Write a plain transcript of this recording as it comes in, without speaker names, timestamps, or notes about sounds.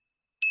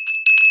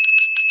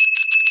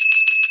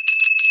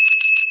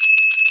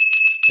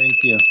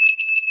you.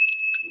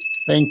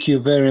 Thank you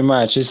very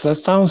much. That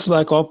sounds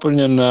like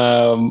opening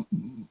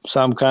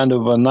some kind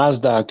of a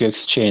Nasdaq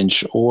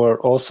exchange. Or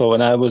also,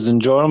 when I was in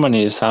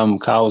Germany, some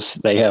cows,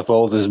 they have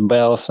all these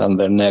bells on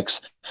their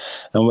necks.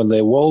 And when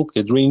they walk,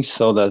 it rings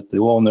so that the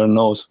owner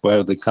knows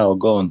where the cow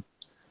gone.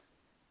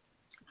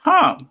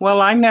 Huh.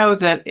 Well, I know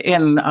that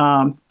in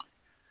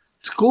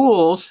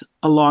schools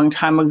a long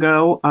time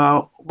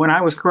ago, when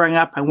I was growing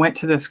up, I went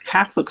to this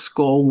Catholic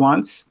school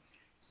once,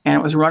 and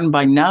it was run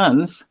by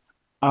nuns.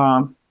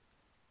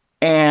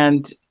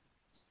 And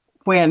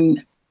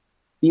when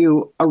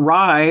you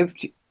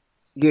arrived,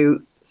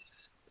 you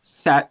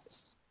sat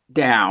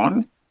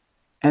down,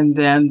 and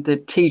then the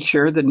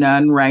teacher, the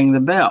nun, rang the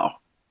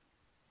bell.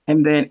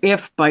 And then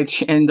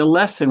and the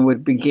lesson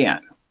would begin.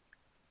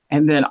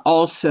 And then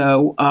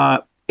also,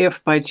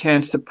 if by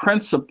chance the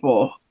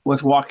principal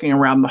was walking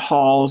around the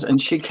halls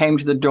and she came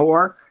to the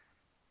door,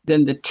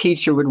 then the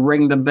teacher would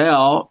ring the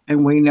bell,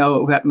 and we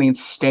know that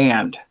means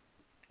stand.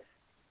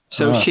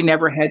 So she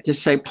never had to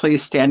say,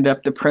 please stand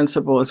up, the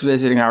principal is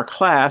visiting our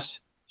class.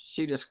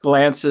 She just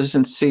glances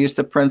and sees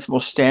the principal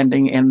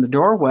standing in the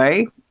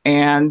doorway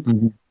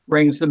and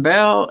rings the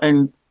bell,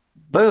 and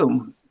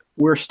boom,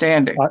 we're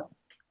standing.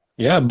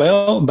 Yeah,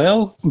 bell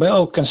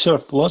can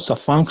serve lots of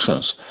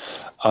functions.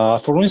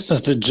 For instance,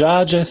 the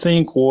judge, I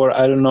think, or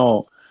I don't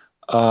know,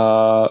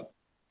 I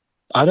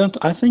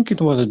think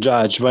it was a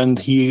judge, when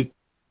he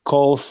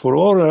calls for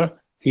order,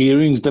 he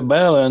rings the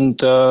bell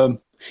and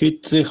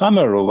hit the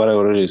hammer or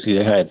whatever it is he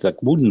had,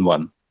 like wooden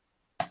one.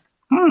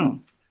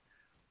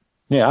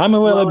 Yeah, I'm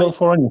available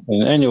for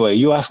anything. Anyway,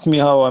 you asked me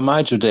how am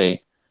I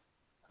today.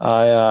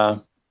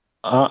 I'm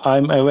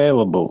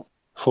available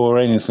for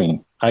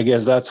anything. I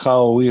guess that's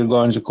how we're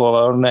going to call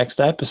our next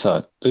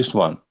episode, this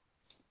one.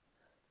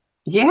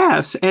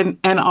 Yes, and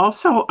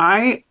also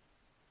I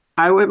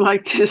would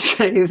like to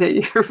say that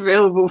you're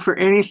available for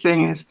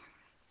anything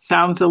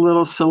sounds a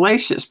little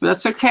salacious, but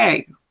that's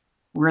okay.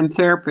 We're in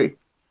therapy.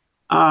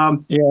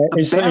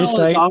 It's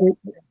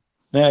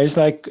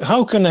like,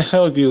 how can I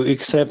help you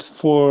except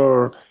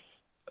for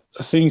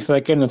things I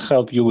cannot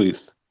help you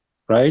with,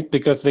 right?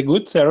 Because the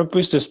good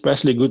therapist,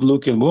 especially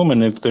good-looking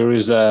woman, if there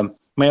is a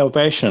male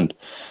patient,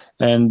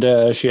 and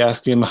she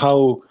asks him,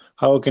 how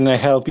can I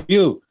help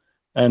you?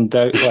 And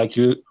like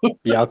you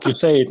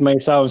say, it may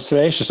sound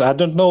salacious. I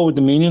don't know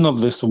the meaning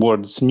of this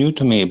word. It's new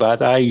to me,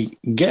 but I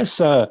guess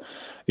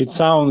it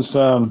sounds,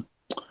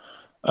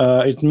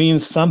 it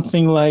means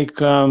something like,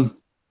 I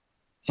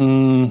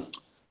don't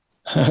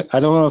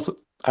want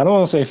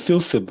to say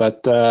filthy,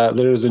 but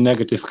there is a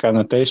negative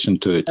connotation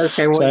to it.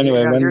 Okay, well, so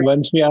anyway,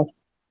 when she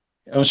asked,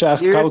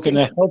 how can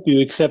I help you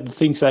except the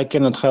things I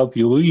cannot help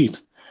you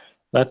with,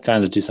 that's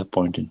kind of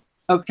disappointing.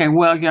 Okay,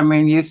 well, I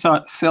mean, you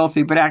thought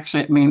filthy, but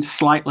actually it means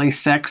slightly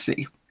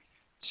sexy.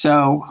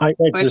 So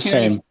it's the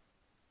same.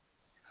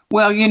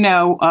 Well,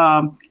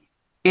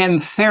 in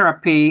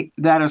therapy,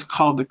 that is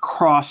called the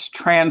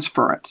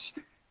cross-transference.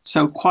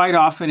 So quite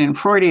often in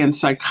Freudian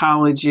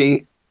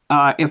psychology,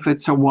 if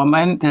it's a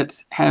woman that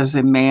has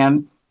a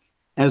man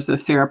as the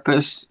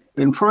therapist,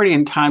 in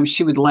Freudian times,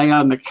 she would lay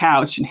on the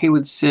couch and he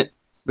would sit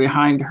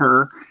behind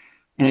her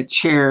in a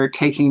chair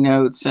taking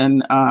notes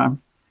and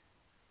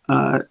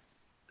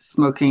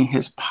smoking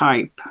his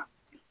pipe.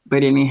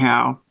 But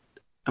anyhow,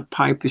 a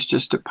pipe is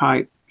just a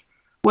pipe.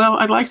 Well,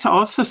 I'd like to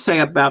also say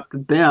about the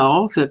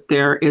bell that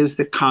there is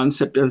the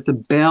concept of the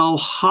bell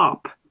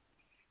hop.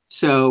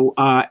 So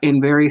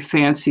in very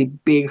fancy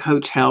big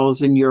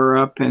hotels in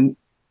Europe and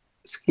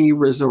ski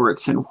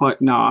resorts and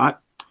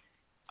whatnot,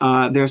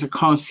 there's a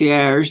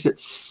concierge that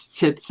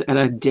sits at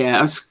a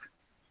desk,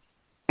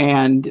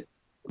 and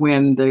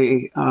when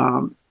the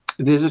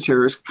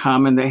visitors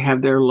come and they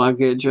have their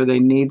luggage or they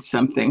need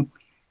something,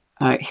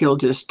 he'll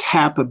just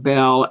tap a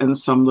bell and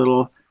some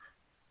little,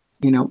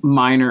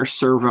 minor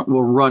servant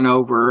will run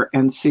over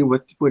and see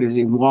what does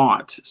he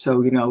want.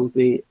 So,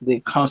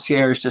 the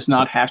concierge does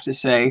not have to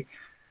say,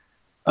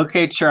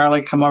 okay,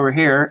 Charlie, come over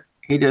here.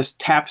 He just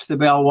taps the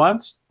bell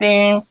once,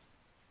 ding,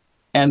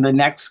 and the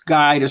next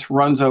guy just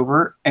runs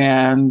over,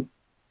 and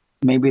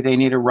maybe they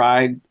need a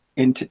ride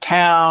into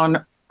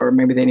town, or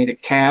maybe they need a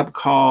cab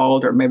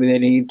called, or maybe they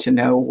need to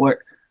know what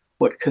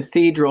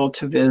cathedral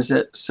to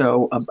visit.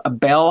 So a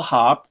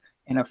bellhop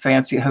in a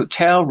fancy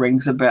hotel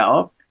rings a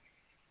bell.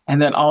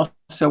 And then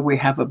also we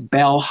have a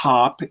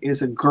bellhop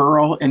is a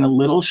girl in a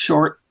little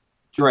short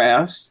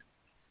dress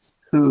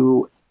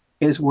who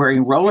is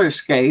wearing roller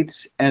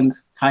skates and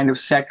kind of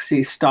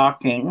sexy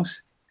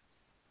stockings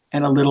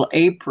and a little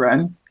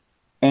apron.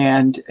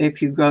 And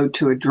if you go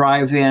to a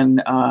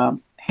drive-in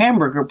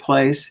hamburger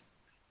place,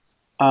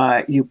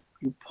 you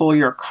pull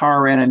your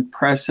car in and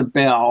press a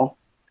bell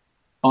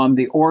on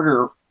the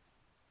order,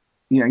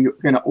 you're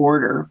going to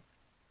order.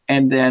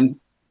 And then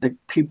the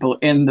people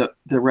in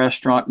the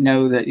restaurant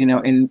know that,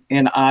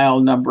 in aisle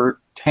number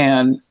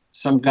 10,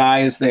 some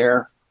guy is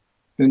there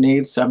who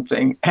needs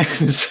something. And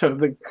so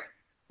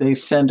they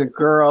send a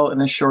girl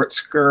in a short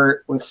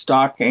skirt with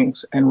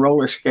stockings and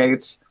roller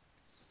skates.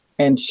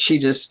 And she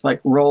just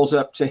rolls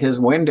up to his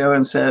window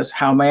and says,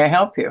 how may I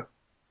help you?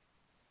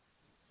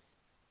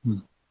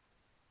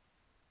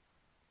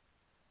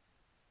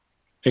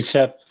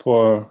 except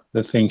for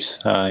the things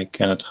I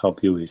cannot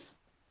help you with?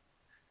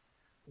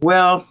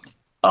 Well,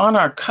 on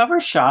our cover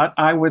shot,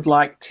 I would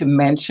like to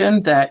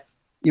mention that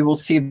you will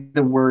see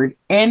the word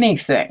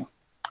anything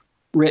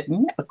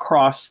written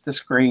across the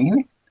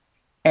screen.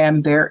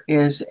 And there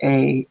is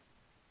a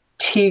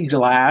tea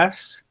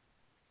glass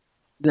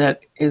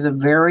that is a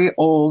very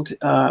old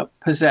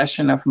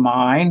possession of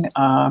mine.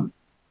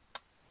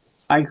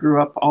 I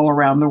grew up all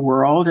around the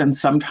world, and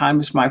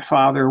sometimes my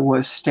father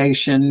was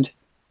stationed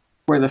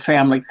where the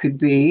family could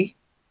be,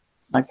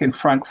 like in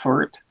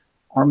Frankfurt,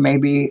 or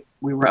maybe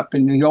we were up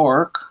in New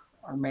York,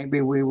 or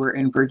maybe we were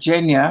in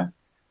Virginia,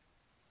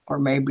 or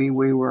maybe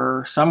we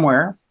were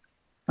somewhere.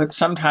 But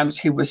sometimes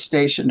he was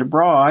stationed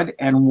abroad,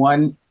 and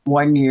one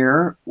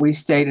year we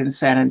stayed in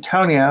San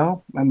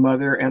Antonio, my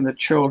mother and the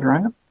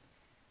children,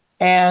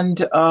 and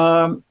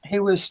he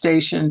was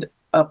stationed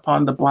up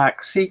on the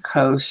Black Sea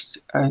coast,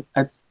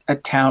 a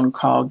town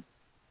called,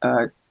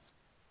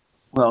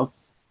 well,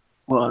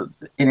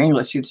 in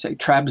English you'd say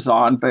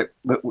Trabzon, but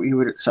we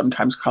would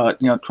sometimes call it,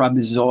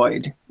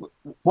 Trapezoid.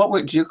 What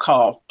would you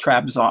call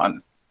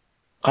Trabzon?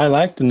 I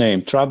like the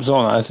name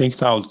Trabzon. I think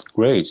sounds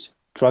great.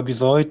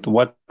 Trapezoid.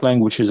 What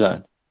language is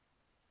that?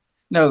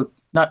 No,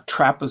 not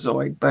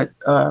trapezoid, but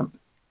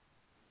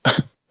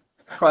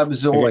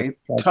Trabzoid.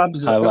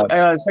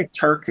 It's like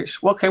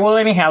Turkish. Okay, well,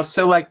 anyhow,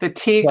 so like the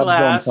tea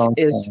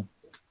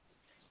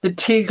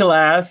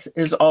glass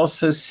is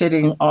also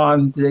sitting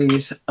on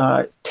these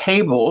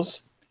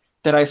tables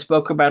that I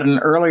spoke about in an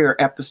earlier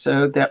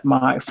episode that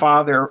my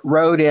father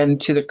rode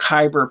into the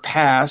Khyber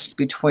Pass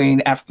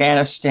between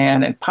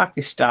Afghanistan and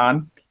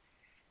Pakistan,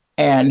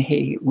 and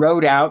he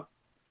rode out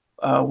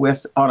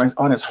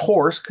on his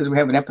horse, because we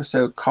have an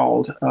episode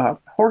called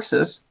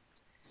Horses,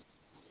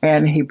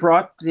 and he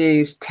brought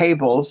these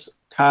tables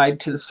tied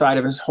to the side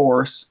of his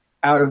horse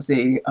out of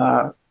the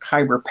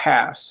Khyber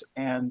Pass,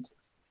 and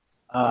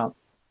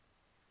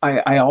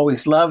I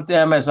always loved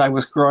them. As I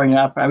was growing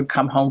up, I would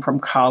come home from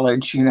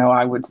college.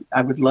 I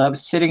would love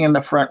sitting in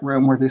the front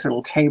room where these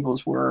little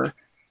tables were,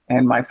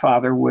 and my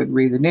father would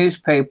read the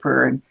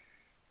newspaper and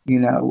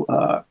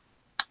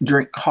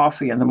drink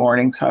coffee in the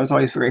morning. So I was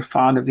always very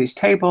fond of these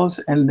tables.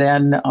 And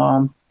then,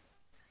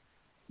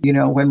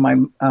 when my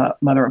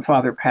mother and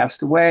father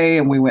passed away,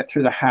 and we went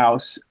through the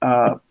house,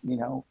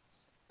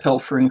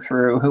 pilfering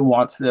through who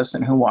wants this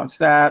and who wants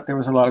that. There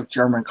was a lot of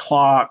German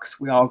clocks.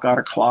 We all got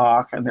a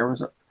clock, and there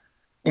was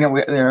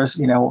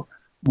there's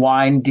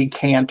wine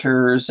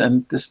decanters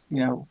and this,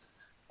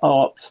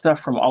 all stuff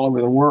from all over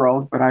the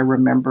world. But I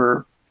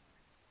remember,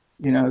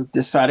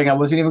 deciding I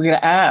wasn't even going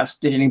to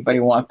ask, did anybody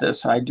want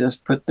this? I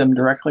just put them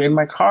directly in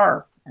my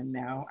car, and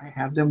now I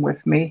have them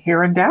with me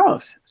here in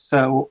Dallas.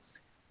 So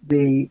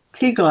the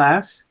tea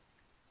glass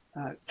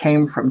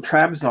came from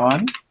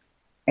Trabzon,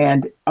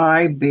 and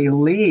I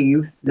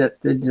believe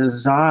that the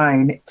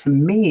design, to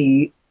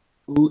me,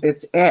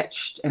 it's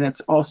etched, and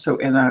it's also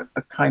in a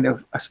kind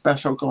of a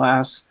special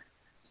glass.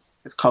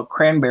 It's called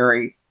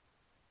cranberry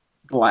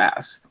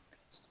glass.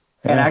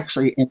 Yeah. And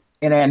actually,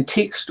 in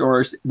antique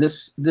stores,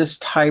 this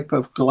type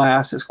of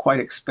glass is quite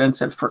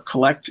expensive for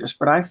collectors.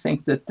 But I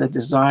think that the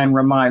design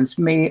reminds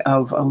me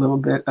of a little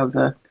bit of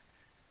the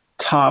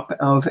top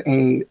of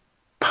a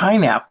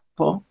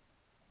pineapple.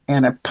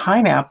 And a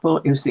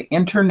pineapple is the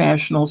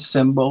international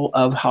symbol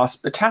of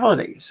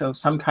hospitality. So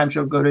sometimes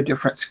you'll go to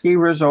different ski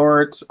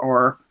resorts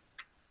or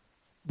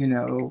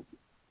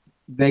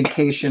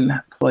vacation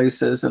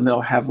places, and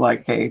they'll have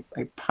like a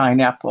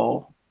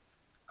pineapple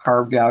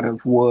carved out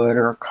of wood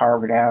or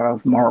carved out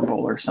of marble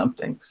or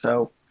something.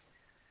 So,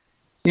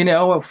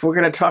 if we're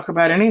going to talk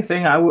about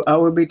anything, I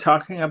would be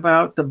talking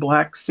about the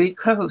Black Sea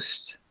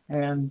coast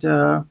and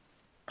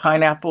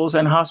pineapples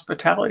and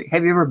hospitality.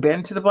 Have you ever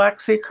been to the Black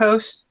Sea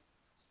coast?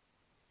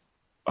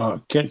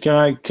 Can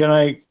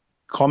I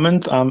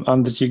comment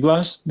on the tea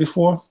glass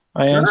before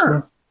I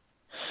answer?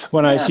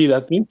 When I see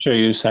that picture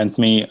you sent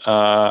me,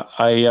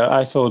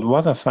 I thought,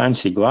 what a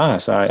fancy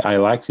glass. I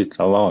liked it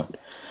a lot.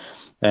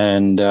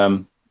 And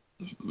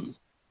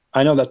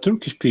I know that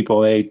Turkish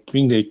people, they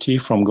drink their tea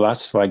from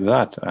glasses like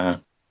that,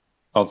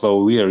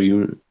 although we're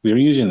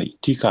usually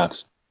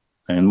teacups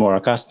and more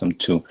accustomed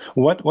to.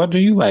 What do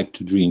you like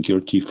to drink your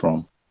tea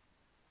from?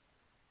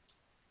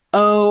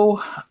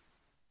 Oh,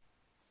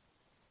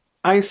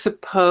 I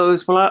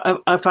suppose,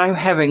 if I'm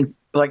having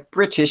like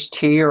British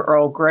tea or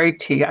Earl Grey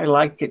tea, I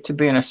like it to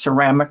be in a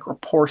ceramic or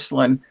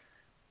porcelain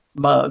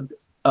mug,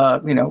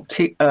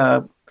 tea,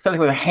 something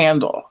with a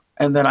handle.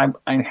 And then I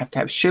have to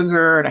have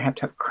sugar, and I have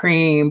to have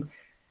cream,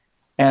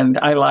 and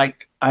I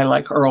like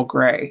Earl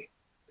Grey.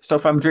 So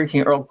if I'm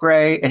drinking Earl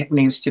Grey, it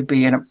needs to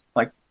be in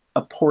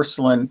a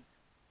porcelain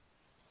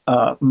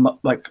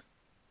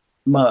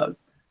mug.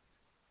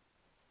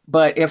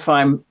 But if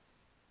I'm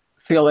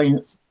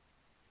feeling,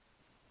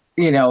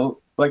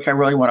 like I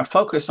really want to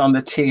focus on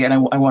the tea, and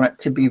I want it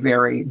to be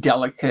very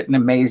delicate and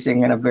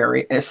amazing and a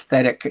very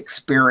aesthetic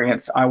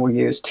experience, I will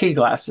use tea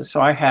glasses.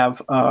 So I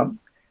have,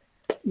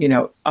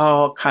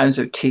 all kinds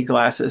of tea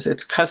glasses.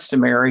 It's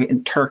customary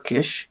in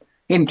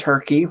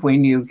Turkey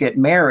when you get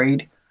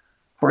married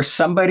for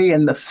somebody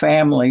in the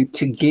family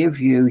to give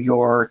you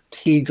your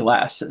tea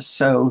glasses.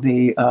 So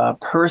the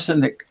person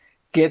that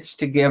gets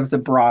to give the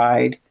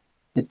bride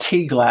the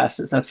tea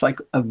glasses, that's like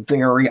a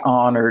very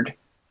honored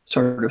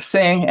sort of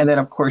thing. And then,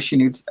 of course, you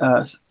need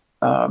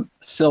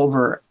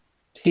silver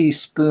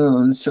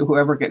teaspoons. So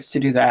whoever gets to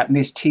do that, and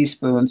these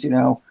teaspoons, I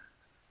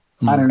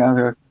don't know,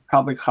 they're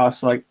probably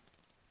cost like,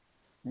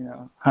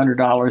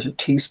 $100 a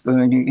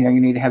teaspoon. You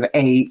need to have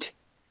 8.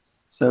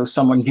 So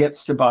someone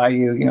gets to buy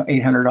you,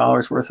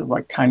 $800 worth of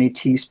like tiny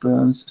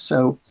teaspoons.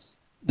 So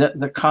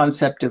the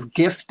concept of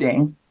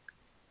gifting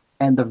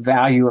and the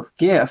value of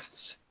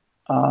gifts,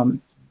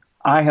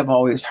 I have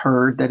always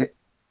heard that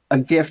a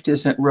gift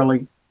isn't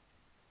really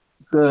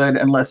good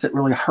unless it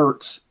really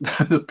hurts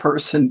the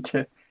person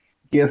to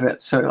give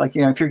it. So like,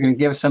 if you're going to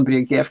give somebody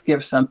a gift,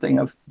 give something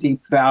of deep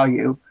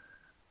value,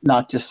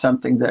 not just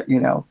something that,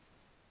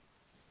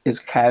 is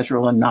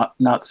casual and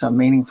not so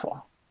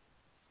meaningful.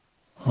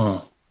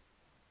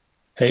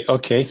 Hey,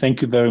 okay,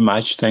 thank you very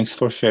much. Thanks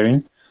for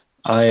sharing.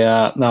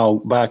 I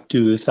now back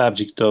to the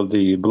subject of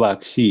the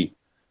Black Sea.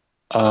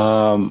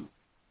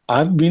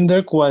 I've been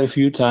there quite a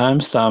few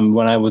times.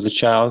 When I was a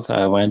child,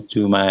 I went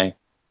to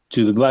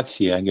the Black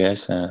Sea, I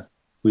guess,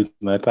 with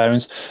my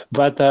parents.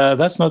 But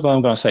that's not what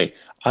I'm going to say.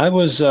 I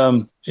was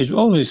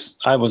always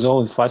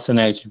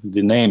fascinated with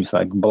the names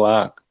like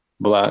black.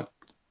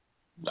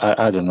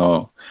 I don't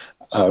know.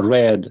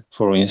 Red,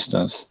 for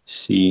instance.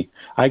 See,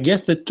 I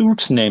guess the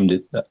Turks named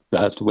it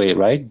that way,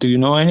 right? Do you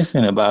know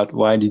anything about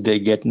why did they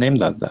get named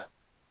like that?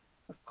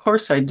 Of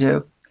course I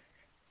do.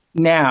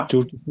 Now,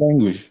 Turkish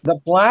language. The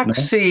Black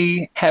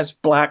Sea has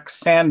black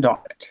sand on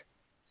it.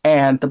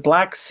 And the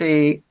Black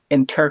Sea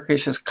in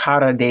Turkish is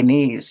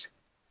Karadeniz.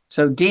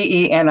 So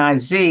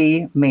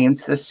Deniz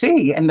means the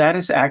sea. And that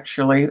is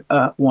actually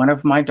one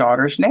of my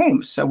daughter's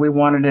names. So we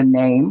wanted a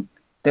name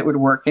that would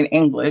work in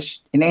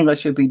English. In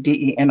English, it would be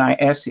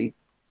Denise,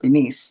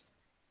 Denise.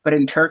 But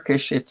in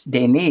Turkish, it's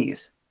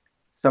Deniz.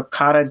 So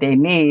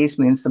Karadeniz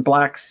means the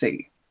Black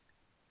Sea.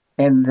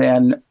 And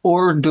then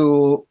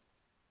Ordu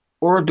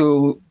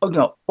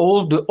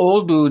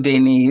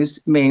Deniz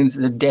means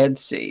the Dead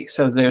Sea.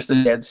 So there's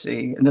the Dead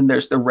Sea, and then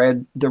there's the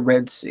Red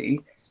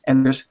Sea,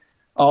 and there's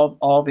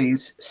all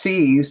these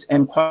seas,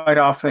 and quite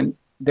often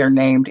they're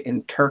named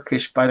in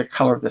Turkish by the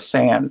color of the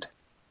sand.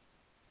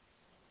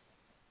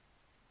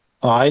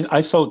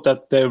 I thought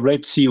that the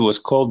Red Sea was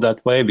called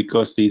that way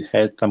because it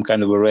had some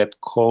kind of a red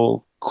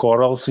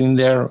corals in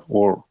there,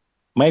 or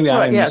maybe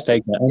I'm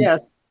mistaken.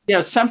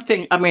 Yes,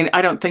 something. I mean,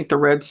 I don't think the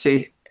Red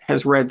Sea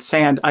has red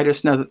sand. I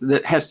just know that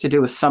it has to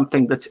do with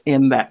something that's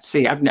in that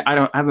sea. I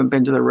haven't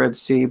been to the Red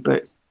Sea,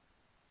 but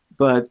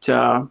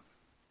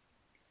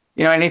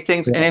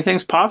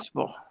anything's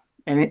possible.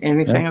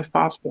 Anything is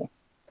possible.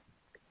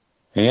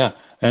 Yeah,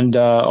 and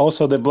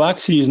also the Black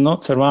Sea is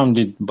not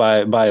surrounded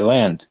by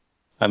land.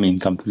 I mean,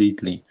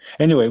 completely.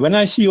 Anyway, when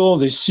I see all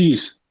these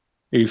seas,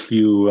 if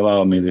you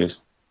allow me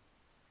this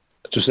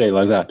to say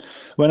like that,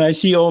 when I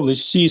see all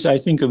these seas, I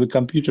think of a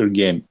computer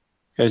game,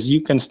 because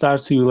you can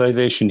start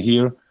civilization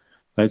here.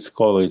 Let's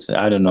call it,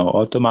 I don't know,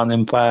 Ottoman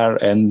Empire,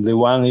 and the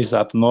one is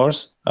up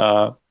north.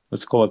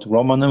 Let's call it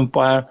Roman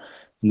Empire,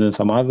 and then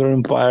some other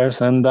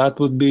empires, and that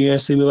would be a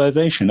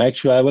civilization.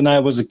 Actually, when I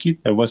was a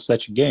kid, there was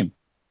such a game.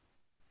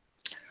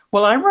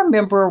 Well, I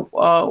remember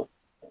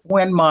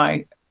when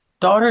my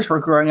daughters were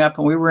growing up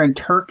and we were in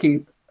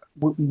Turkey,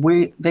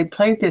 they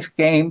played this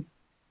game,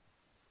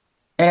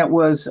 and it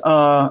was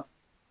it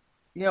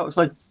was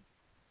like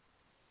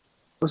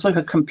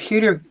a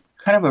computer,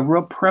 kind of a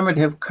real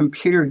primitive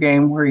computer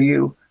game where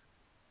you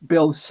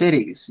build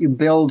cities.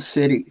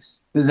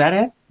 Is that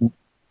it?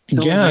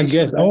 Yeah, I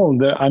guess.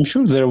 I'm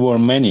sure there were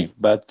many,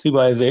 but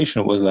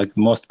Civilization was like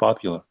the most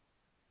popular.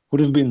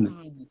 Would have been.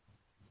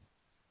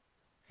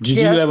 Did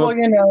you ever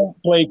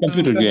play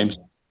computer games?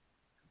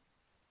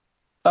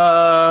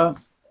 Well,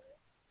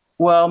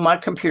 my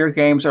computer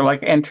games are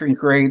like entering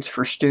grades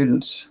for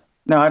students.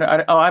 No,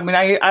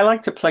 I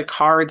like to play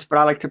cards, but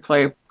I like to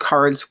play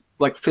cards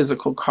like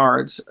physical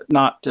cards,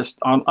 not just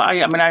on.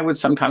 I would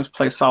sometimes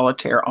play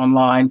solitaire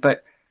online,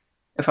 but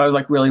if I was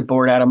like really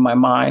bored out of my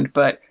mind,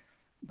 but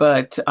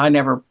I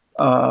never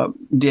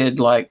did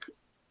like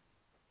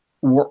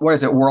what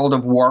is it, World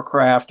of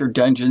Warcraft or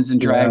Dungeons and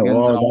Dragons. Yeah,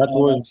 well,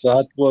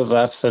 that was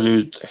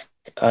absolute.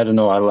 I don't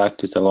know. I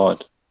liked it a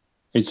lot.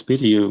 It's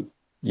pity you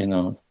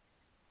know.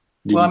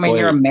 Well, I mean,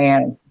 you're a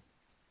man.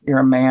 You're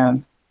a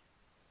man.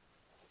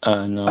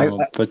 I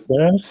know, but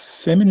there are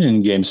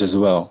feminine games as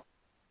well.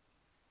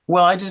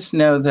 Well, I just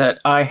know that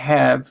I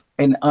have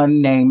an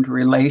unnamed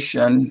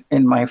relation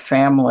in my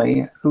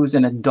family who's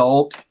an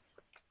adult,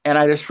 and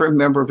I just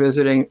remember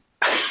visiting.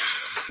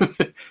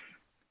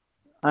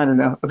 I don't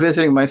know,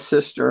 visiting my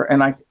sister,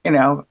 and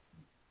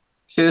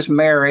she was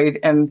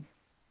married, and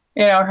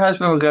her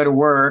husband would go to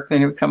work, then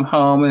he would come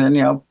home, and then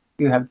you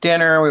have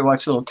dinner, we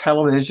watch a little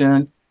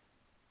television,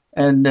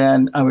 and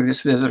then I would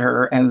just visit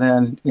her, and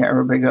then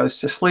everybody goes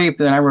to sleep.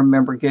 And then I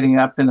remember getting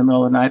up in the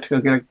middle of the night to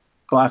go get a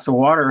glass of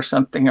water or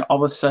something, and all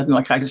of a sudden,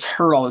 like I just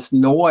heard all this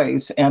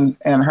noise, and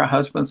her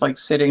husband's like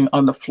sitting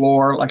on the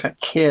floor like a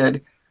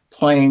kid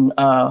playing.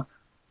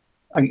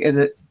 Is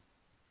it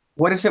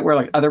what is it where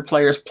like other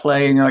players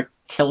play and you're like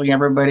killing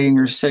everybody and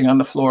you're just sitting on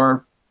the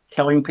floor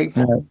killing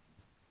people? Yeah.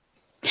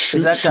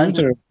 Is that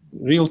Shooter,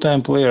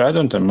 real-time player? I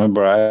don't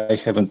remember. I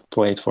haven't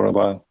played for a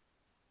while.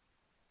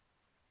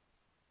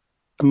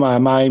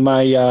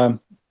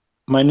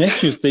 My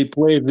nephews, they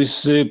play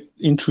this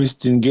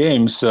interesting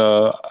games.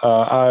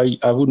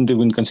 I wouldn't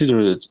even consider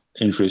it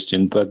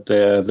interesting, but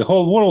the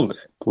whole world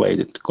played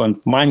it.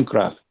 Called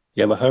Minecraft.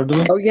 You ever heard of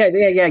it? Oh yeah.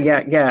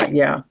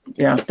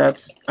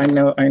 That's I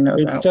know.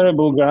 It's that.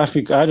 terrible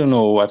graphic. I don't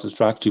know what's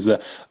attractive there.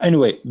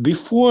 Anyway,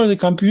 before the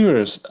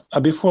computers,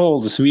 before all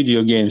these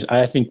video games,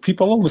 I think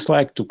people always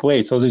like to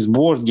play. So these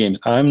board games.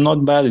 I'm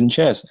not bad in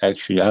chess,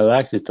 actually. I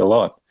liked it a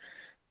lot.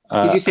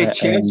 Did you say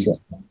chess?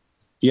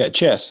 Yeah,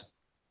 chess.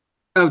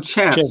 Oh,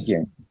 chess. Chess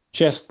game.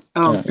 Chess.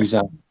 Oh, Yeah,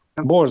 exactly.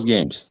 Board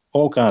games,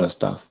 all kind of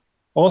stuff.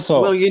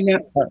 Also, well,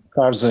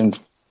 cards and.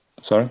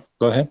 Sorry,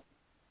 go ahead.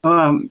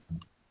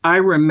 I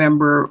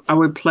remember I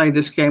would play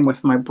this game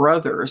with my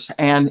brothers,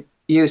 and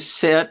you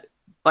sit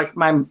like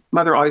my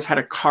mother always had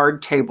a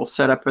card table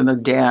set up in the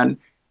den,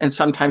 and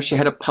sometimes she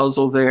had a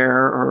puzzle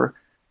there, or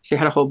she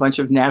had a whole bunch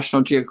of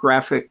National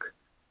Geographic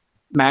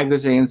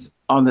magazines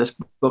on this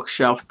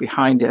bookshelf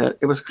behind it.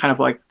 It was kind of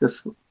like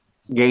this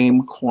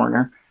game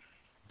corner.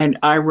 And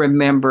I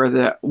remember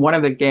that one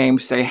of the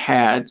games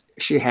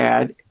she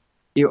had,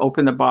 you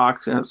open the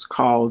box and it's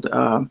called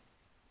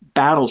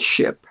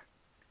Battleship.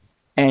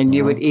 And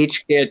you would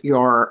each get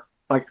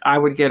I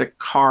would get a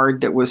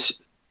card that was,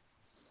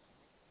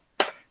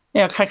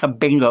 kind of like a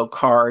bingo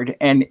card,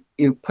 and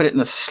you put it in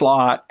the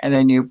slot, and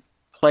then you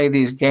play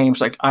these games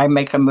like I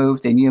make a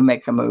move, then you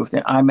make a move,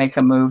 then I make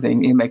a move,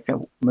 then you make a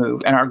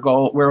move. And our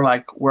goal, we're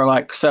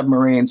like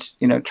submarines,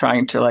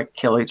 trying to like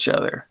kill each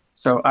other.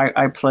 So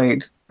I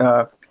played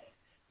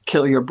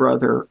Kill Your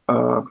Brother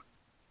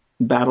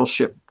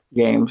Battleship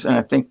games, and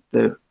I think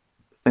the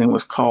thing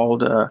was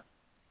called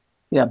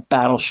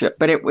Battleship.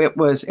 But it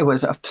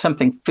was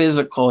something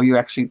physical. You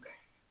actually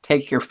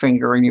take your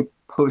finger and you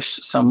push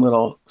some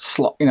little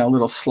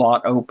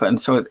slot open.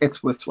 So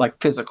it's with like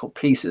physical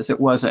pieces. It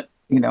wasn't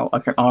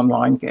like an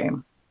online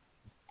game.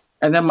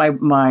 And then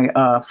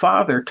my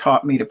father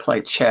taught me to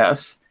play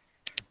chess,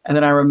 and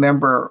then I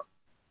remember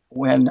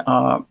when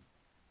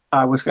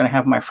I was going to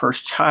have my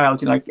first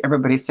child, like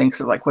everybody thinks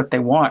of like what they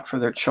want for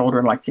their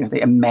children. Like, they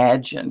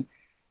imagine,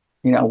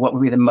 what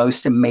would be the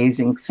most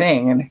amazing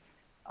thing. And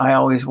I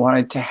always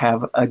wanted to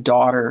have a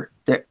daughter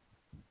that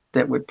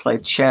would play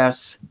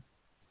chess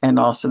and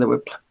also that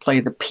would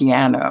play the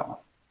piano.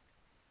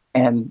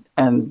 And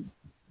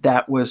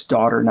that was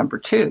daughter number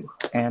 2.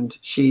 And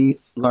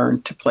she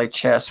learned to play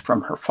chess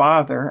from her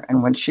father.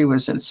 And when she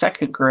was in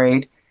 2nd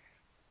grade,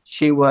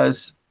 she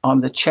was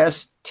on the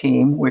chess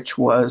team, which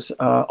was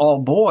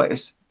all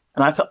boys.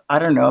 And I thought, I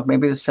don't know,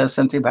 maybe this says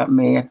something about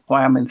me and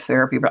why I'm in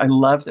therapy, but I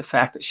loved the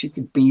fact that she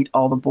could beat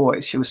all the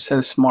boys. She was so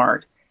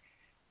smart.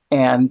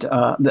 And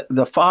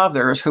the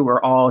fathers, who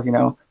were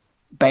all,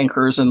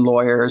 bankers and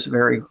lawyers,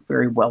 very,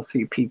 very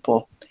wealthy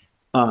people,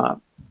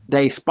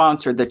 they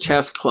sponsored the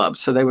chess club.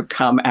 So they would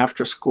come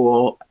after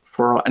school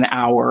for an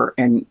hour,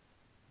 and,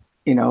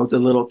 the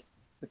little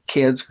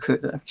kids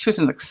she was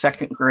in the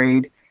 2nd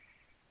grade,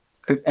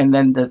 and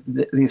then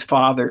these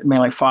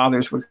mainly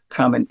fathers, would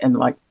come and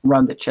like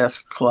run the chess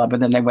club,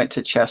 and then they went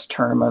to chess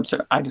tournaments.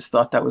 And I just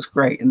thought that was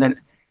great. And then I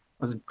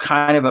was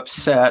kind of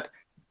upset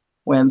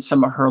when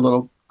some of her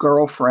little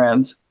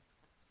girlfriends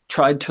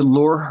tried to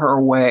lure her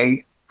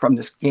away from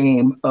this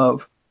game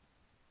of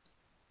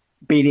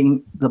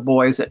beating the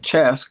boys at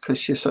chess because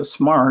she's so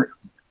smart.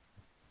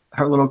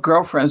 Her little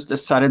girlfriends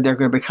decided they're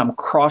going to become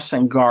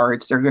crossing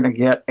guards. They're going to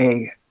get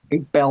a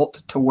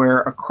belt to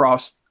wear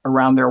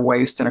around their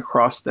waist and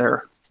across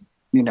their,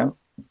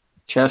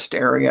 chest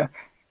area.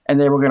 And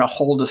they were going to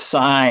hold a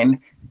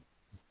sign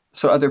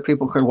so other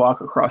people could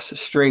walk across the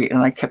street.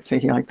 And I kept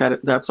thinking like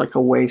that's like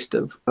a waste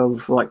of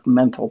like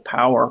mental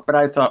power. But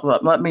I thought,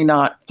 let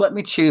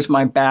me choose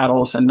my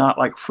battles and not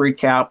like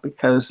freak out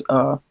because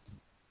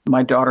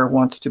my daughter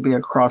wants to be a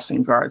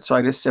crossing guard. So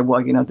I just said,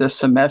 well, this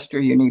semester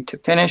you need to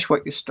finish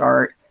what you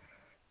start.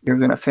 You're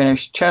going to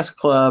finish chess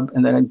club.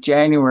 And then in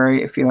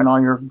January, if you and all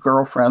your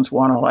girlfriends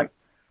want to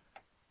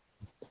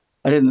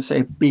I didn't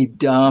say be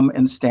dumb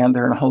and stand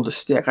there and hold a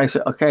stick. I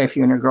said, okay, if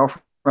you and your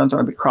girlfriends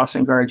want to be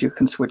crossing guards, you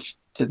can switch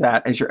to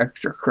that as your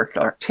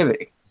extracurricular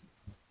activity.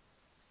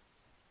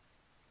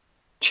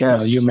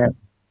 Chess.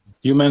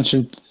 You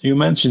mentioned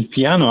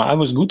piano. I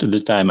was good at the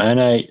time, and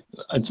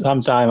at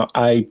some time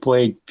I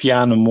played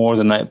piano more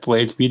than I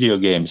played video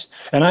games.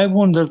 And I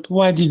wondered,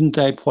 why didn't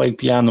I play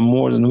piano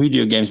more than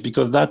video games?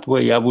 Because that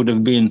way I would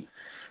have been,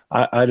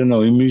 I don't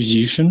know, a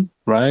musician,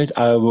 right?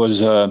 I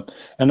was,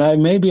 and I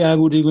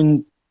would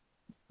even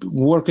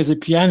work as a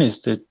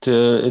pianist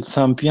at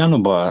some piano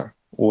bar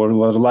or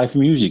live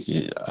music.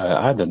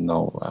 I don't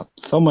know.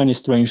 So many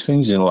strange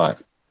things in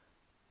life.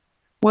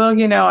 Well,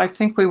 I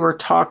think we were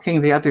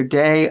talking the other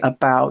day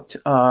about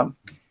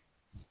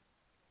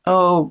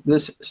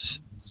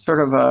sort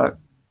of a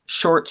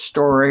short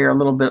story or a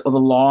little bit of a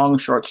long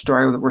short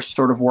story that we're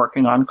sort of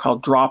working on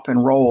called Drop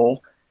and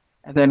Roll.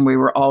 And then we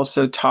were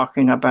also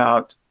talking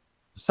about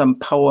some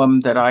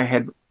poem that I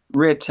had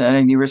written,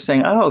 and you were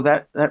saying, "Oh,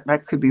 that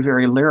could be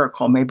very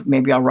lyrical.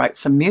 Maybe I'll write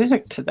some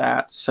music to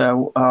that."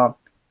 So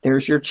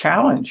there's your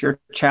challenge. Your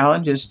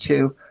challenge is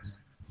to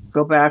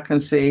go back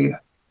and see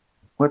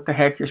what the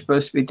heck you're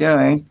supposed to be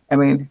doing. I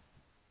mean, do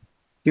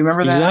you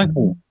remember that?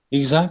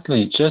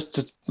 Exactly.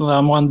 Just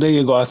one day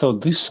ago, I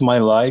thought this is my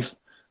life,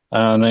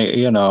 and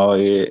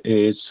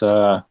it's.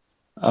 I'm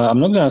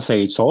not gonna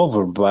say it's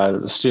over,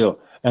 but still,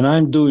 and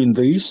I'm doing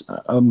this.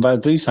 By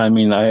this, I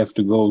mean I have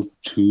to go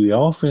to the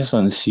office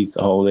and sit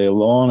all day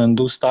long and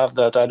do stuff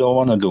that I don't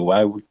want to do.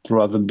 I would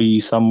rather be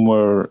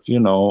somewhere,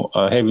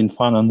 having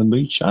fun on the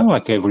beach. I'm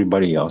like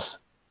everybody else,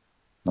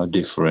 not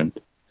different.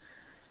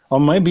 Or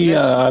maybe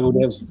I would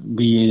have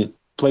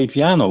play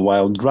piano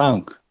while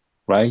drunk,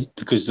 right?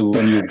 Because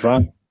when you're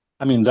drunk,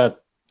 I mean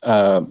that,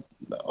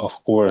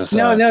 of course.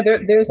 No,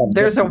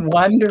 there's a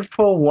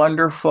wonderful,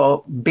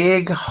 wonderful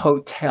big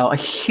hotel, a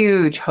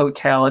huge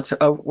hotel. It's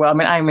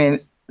I mean,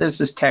 this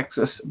is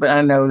Texas, but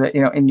I know that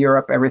in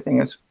Europe everything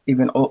is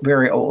even old,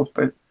 very old.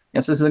 But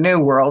this is the New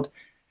World.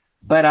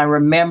 But I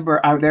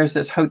remember there's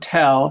this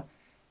hotel,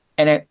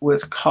 and it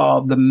was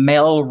called the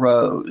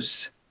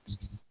Melrose,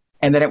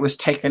 and then it was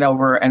taken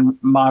over and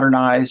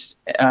modernized,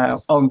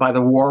 owned by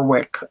the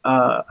Warwick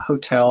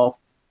hotel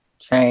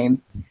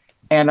chain.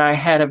 And I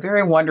had a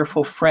very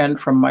wonderful friend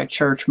from my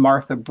church,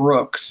 Martha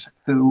Brooks,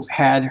 who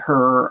had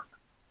her,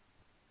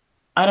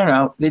 I don't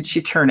know, did she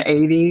turn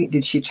 80?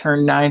 Did she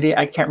turn 90?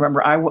 I can't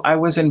remember. I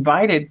was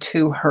invited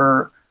to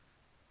her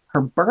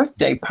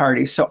birthday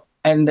party. So,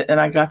 and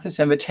I got this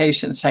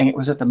invitation saying it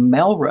was at the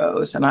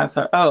Melrose. And I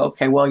thought, oh,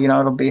 okay, well,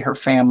 it'll be her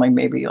family,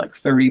 maybe like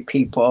 30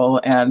 people.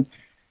 And,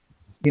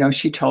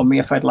 she told me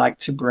if I'd like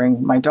to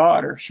bring my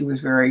daughter. She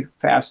was very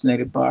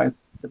fascinated by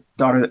the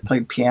daughter that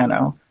played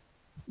piano.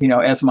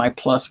 As my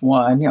plus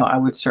one, I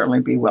would certainly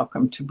be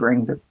welcome to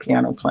bring the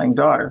piano playing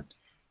daughter.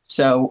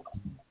 So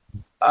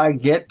I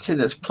get to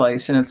this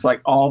place and it's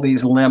like all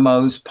these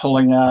limos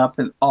pulling up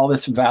and all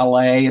this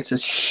valet. It's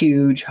this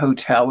huge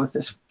hotel with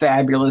this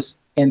fabulous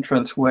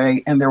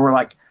entranceway. And there were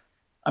like,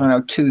 I don't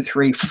know, 2,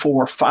 3,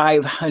 4,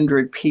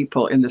 500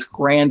 people in this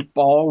grand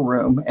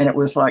ballroom. And it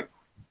was like,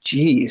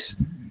 geez.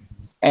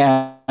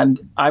 And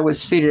I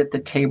was seated at the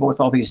table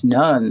with all these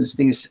nuns,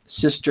 these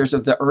sisters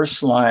of the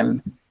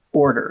Ursuline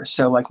order.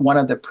 So like one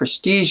of the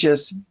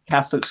prestigious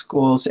Catholic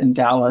schools in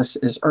Dallas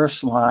is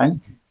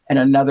Ursuline, and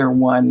another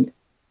one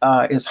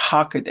is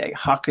Hockaday.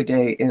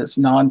 Hockaday is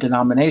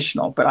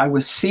non-denominational, but I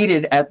was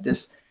seated at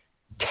this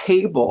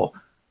table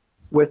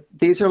with,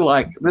 this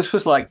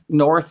was like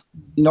North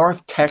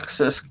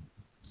Texas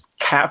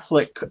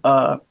Catholic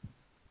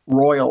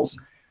royals.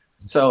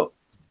 So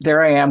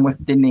there I am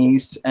with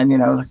Denise,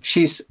 and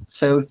she's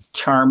so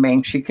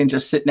charming. She can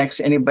just sit next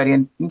to anybody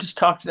and just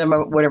talk to them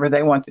about whatever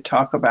they want to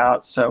talk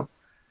about. So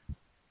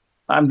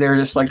I'm there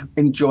just like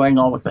enjoying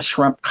all of the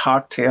shrimp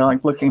cocktail,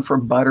 like looking for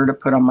butter to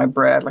put on my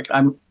bread. Like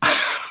I'm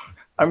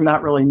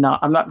not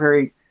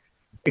very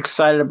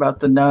excited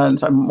about the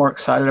nuns. I'm more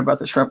excited about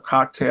the shrimp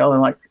cocktail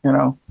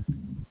and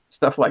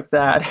stuff like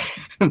that.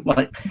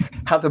 Like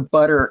how the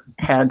butter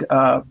had,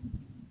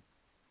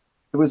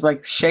 it was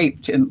like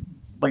shaped and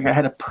like I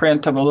had a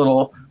print of a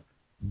little,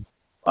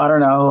 I don't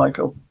know, like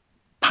a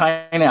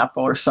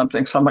pineapple or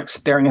something. So I'm like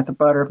staring at the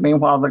butter.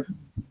 Meanwhile,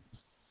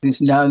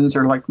 these nuns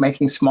are like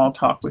making small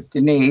talk with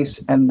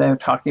Denise, and they're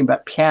talking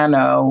about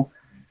piano.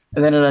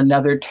 And then at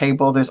another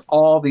table, there's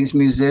all these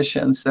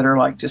musicians that are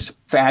like just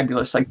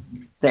fabulous. Like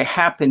they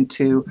happen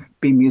to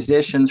be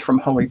musicians from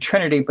Holy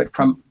Trinity, but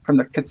from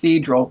the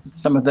cathedral,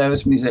 some of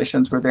those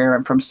musicians were there,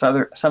 and from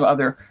some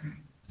other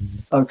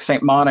of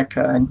St.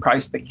 Monica and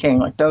Christ the King.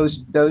 Like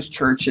those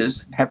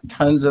churches have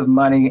tons of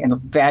money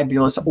and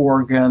fabulous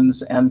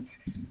organs. And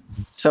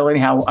so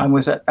anyhow, I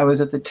was at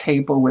the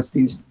table with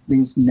these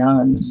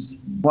nuns.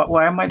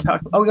 Why am I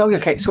talking? Oh,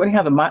 okay. So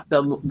anyhow,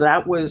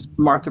 that was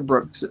Martha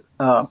Brooks'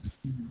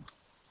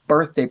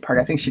 birthday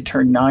party. I think she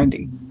turned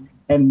 90.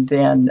 And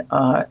then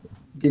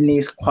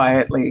Denise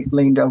quietly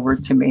leaned over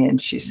to me and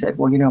she said,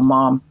 well,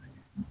 Mom,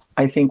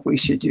 I think we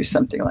should do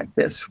something like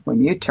this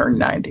when you turn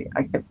 90.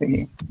 I kept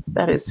thinking,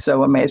 that is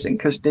so amazing,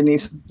 because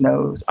Denise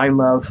knows I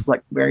love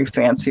like very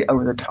fancy,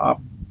 over the top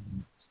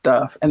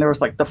stuff. And there was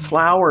like the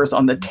flowers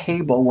on the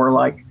table were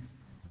like,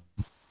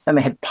 and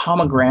they had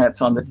pomegranates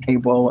on the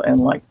table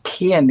and like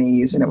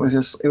peonies, and it was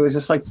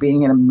just like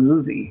being in a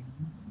movie.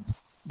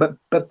 But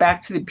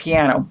back to the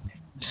piano.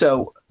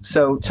 So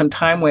some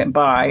time went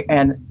by,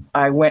 and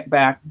I went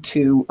back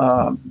to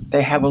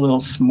they have a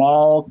little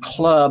small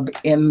club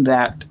in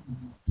that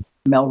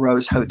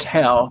Melrose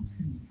Hotel,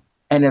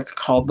 and it's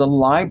called the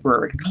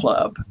Library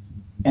Club.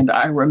 And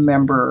I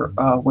remember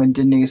when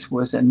Denise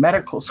was in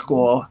medical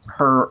school,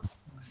 her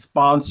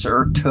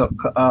sponsor took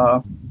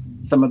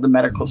some of the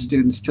medical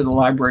students to the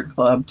Library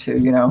Club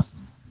to,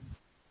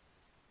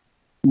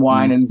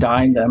 wine and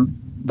dine them.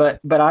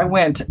 But I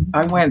went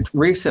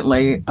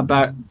recently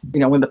about,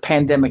 when the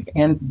pandemic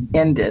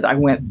ended. I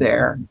went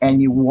there,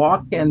 and you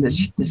walk in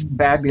this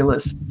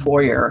fabulous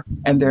foyer,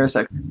 and there's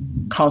a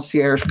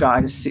concierge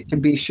guy to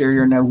be sure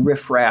you're no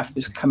riffraff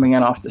just coming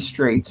in off the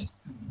streets.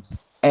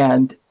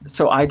 And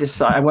so I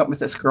went with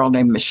this girl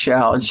named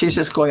Michelle, and she's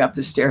just going up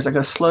the stairs. I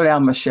go, slow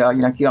down, Michelle.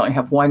 You only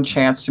have one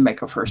chance to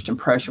make a first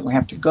impression. We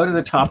have to go to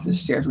the top of the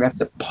stairs. We have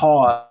to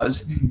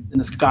pause, and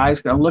this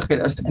guy's going to look at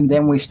us, and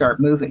then we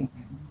start moving.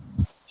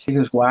 She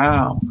goes,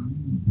 wow.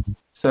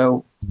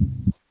 So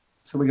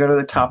we go to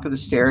the top of the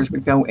stairs. We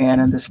go in,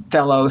 and this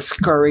fellow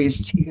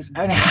scurries. He goes,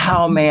 and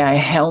how may I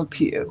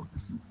help you?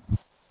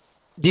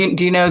 Do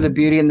you know the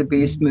Beauty and the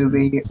Beast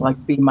movie,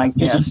 like Be My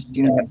Guest? Do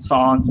you know that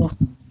song?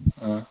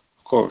 Of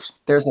course.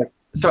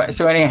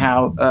 So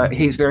anyhow,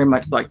 he's very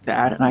much like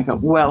that. And I go,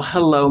 well,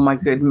 hello, my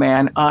good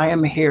man. I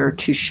am here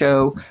to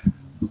show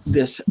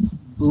this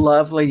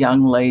lovely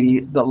young lady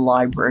the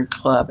library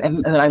club.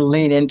 And then I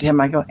lean into him.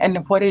 I go, and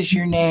what is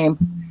your name?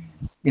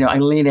 I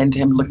lean into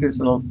him, look at his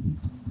little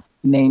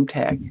name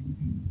tag,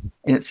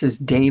 and it says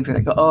David. I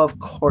go, oh, of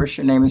course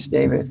your name is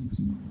David.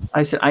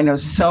 I said, I know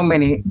so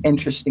many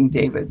interesting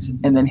Davids.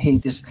 And then he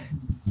just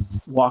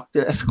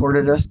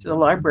escorted us to the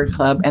library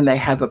club, and they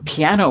have a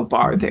piano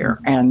bar there.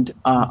 And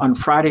on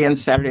Friday and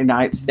Saturday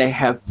nights, they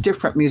have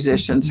different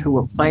musicians who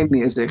will play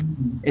music.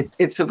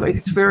 It's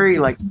very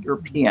like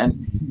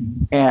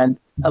European, and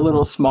a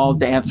little small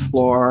dance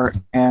floor.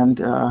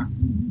 And I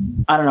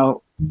don't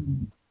know.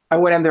 I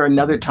went in there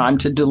another time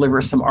to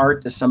deliver some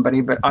art to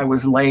somebody, but I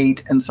was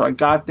late. And so I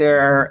got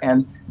there,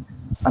 and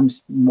I'm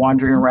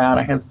wandering around.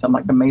 I had some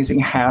amazing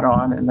hat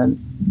on, and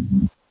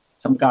then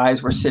some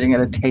guys were sitting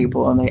at a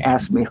table, and they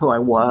asked me who I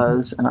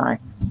was. And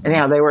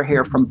anyhow, they were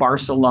here from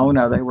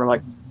Barcelona. They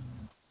were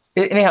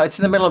anyhow, it's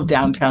in the middle of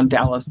downtown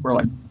Dallas,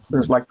 where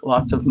there's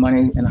lots of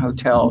money in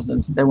hotels,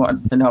 and they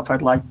wanted to know if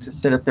I'd like to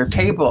sit at their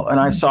table. And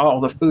I saw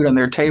all the food on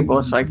their table.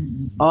 It's like,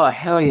 oh,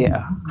 hell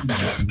yeah.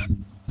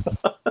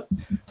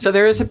 So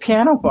there is a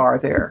piano bar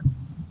there.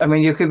 I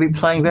mean, you could be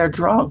playing there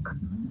drunk.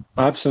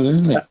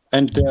 Absolutely.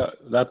 And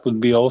that would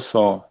be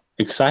also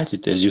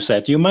excited, as you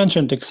said. You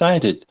mentioned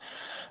excited.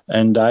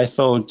 And I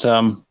thought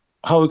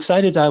how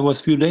excited I was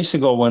a few days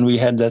ago when we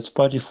had that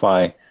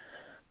Spotify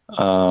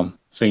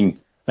thing.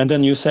 And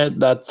then you said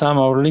that some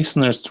of our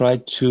listeners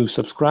tried to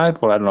subscribe,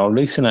 or I don't know,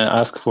 listen and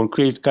ask for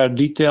credit card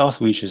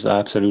details, which is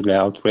absolutely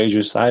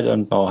outrageous. I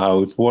don't know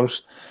how it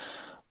works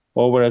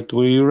over at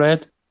Where You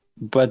Read.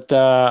 But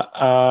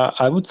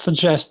I would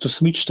suggest to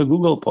switch to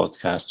Google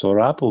Podcasts or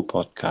Apple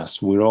Podcasts.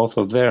 We're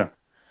also there.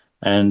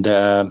 And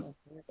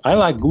I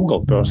like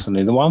Google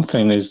personally. The one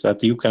thing is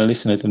that you can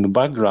listen it in the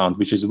background,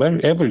 which is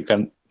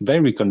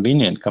very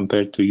convenient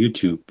compared to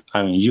YouTube.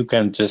 I mean, you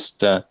can just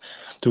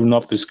turn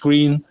off the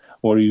screen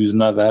or use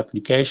another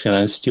application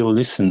and still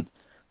listen.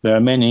 There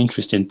are many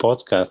interesting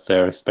podcasts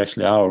there,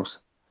 especially ours.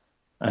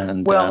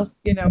 And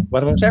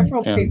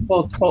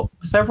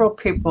several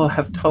people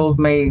have told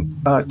me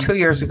 2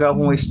 years ago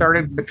when we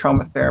started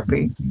Petroma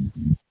Therapy.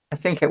 I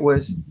think it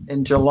was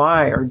in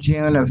July or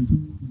June of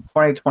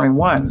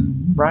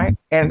 2021, right?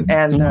 And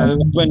no,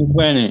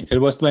 2020. It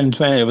was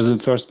 2020. It was the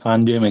first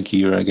pandemic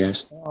year, I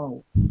guess.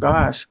 Oh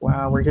gosh!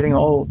 Wow, we're getting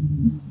old.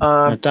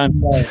 Time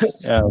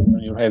flies when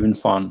you're having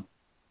fun.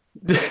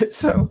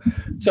 So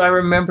I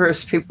remember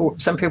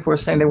some people were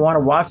saying they want to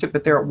watch it,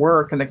 but they're at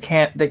work and they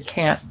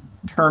can't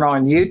turn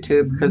on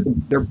YouTube because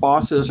their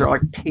bosses are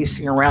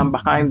pacing around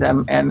behind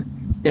them, and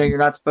you're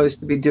not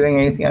supposed to be doing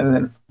anything other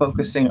than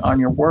focusing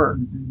on your work.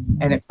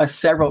 And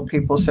several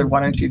people said, why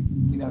don't you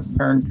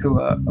turn to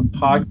a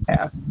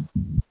podcast?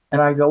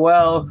 And I go,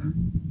 well,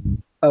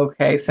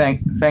 okay,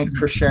 thanks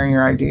for sharing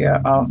your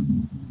idea.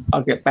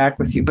 I'll get back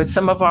with you. But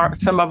some of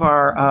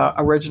our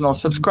original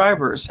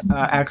subscribers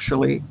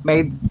actually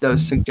made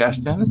those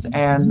suggestions,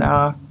 and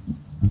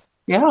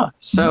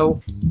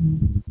so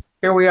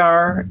here we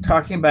are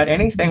talking about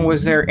anything.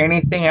 Was there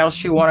anything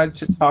else you wanted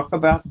to talk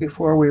about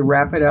before we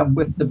wrap it up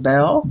with the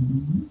bell?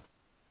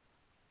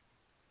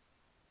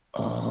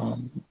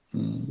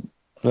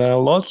 There are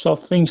lots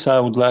of things I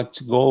would like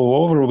to go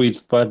over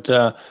with, but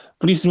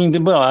please ring the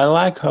bell. I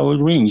like how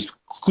it rings.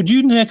 Could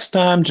you next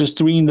time just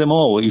ring them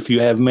all if you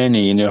have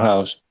many in your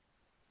house?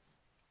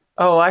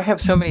 Oh, I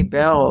have so many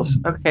bells.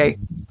 Okay.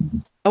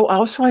 Oh,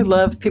 also, I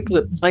love people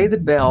that play the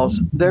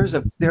bells. There's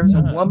a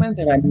woman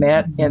that I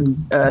met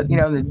in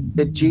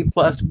the G+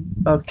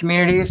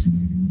 communities.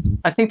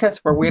 I think that's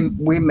where we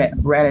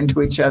ran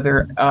into each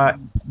other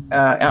in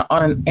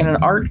an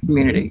art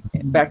community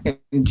back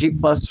in G+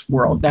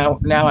 world. Now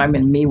I'm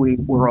in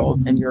MeWe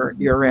world, and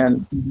you're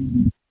in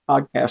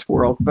podcast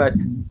world. But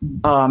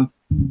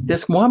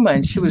this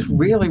woman, she was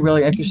really,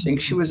 really interesting.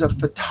 She was a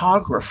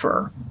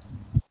photographer.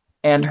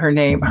 And her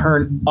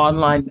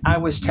online, I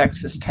was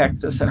Texas,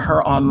 and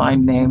her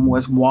online name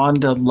was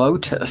Wanda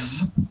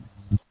Lotus,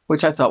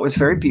 which I thought was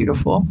very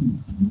beautiful.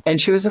 And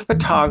she was a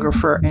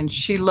photographer, and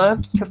she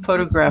loved to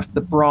photograph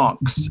the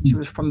Bronx. She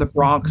was from the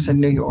Bronx in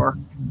New York.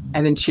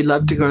 And then she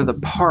loved to go to the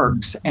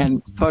parks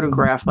and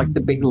photograph like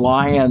the big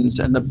lions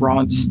and the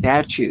bronze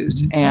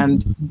statues.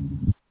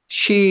 And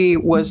she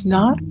was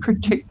not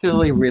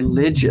particularly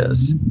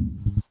religious.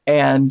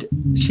 And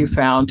she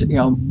found,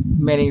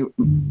 many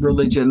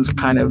religions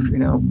kind of,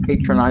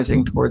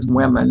 patronizing towards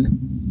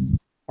women.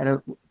 Had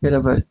a bit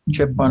of a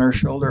chip on her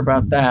shoulder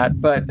about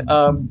that. But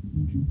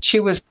she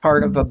was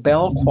part of a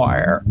bell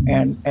choir,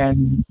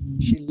 and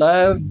she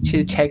loved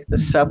to take the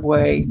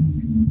subway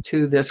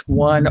to this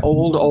one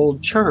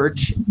old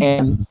church.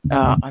 And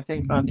I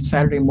think on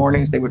Saturday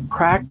mornings they would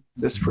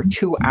practice for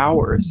 2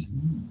 hours.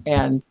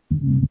 And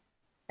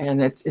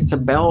it's a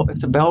bell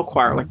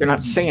choir. Like, they're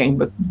not singing,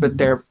 but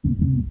they're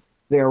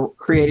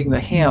creating the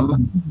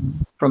hymn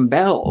from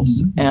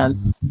bells,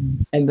 and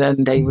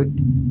then they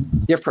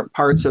would, different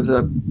parts of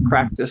the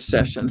practice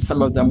session,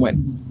 some of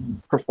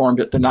them performed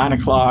at the 9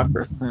 o'clock,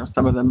 or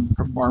some of them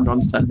performed on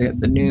Sunday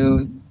at the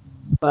noon.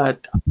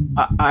 But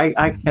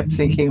I kept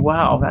thinking,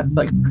 wow, that's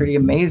like pretty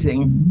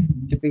amazing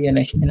to be in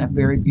a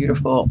very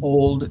beautiful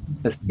old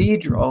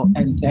cathedral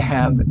and to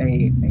have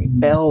a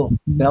bell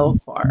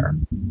choir.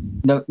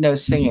 No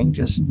singing,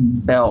 just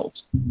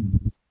bells.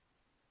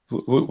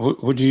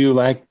 Would you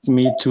like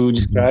me to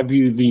describe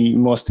you the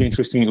most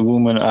interesting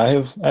woman I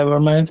have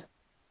ever met?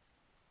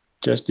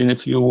 Just in a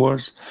few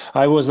words.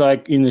 I was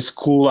like in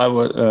school.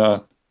 I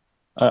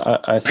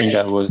think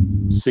I was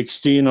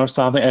 16 or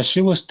something, and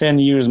she was 10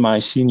 years my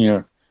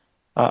senior.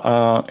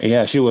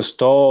 Yeah, she was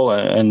tall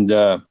and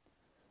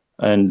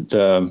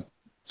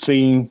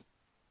thin.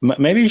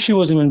 Maybe she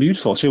was even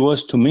beautiful. She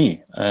was to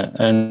me.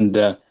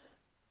 Yeah,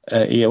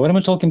 what am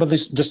I talking about?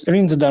 This, just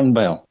ring the darn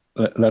bell.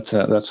 That's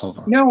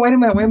over. No, wait a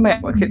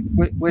minute.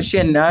 Was she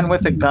a nun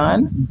with a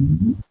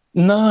gun?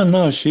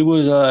 No, she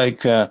was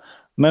like a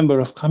member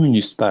of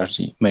Communist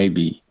Party,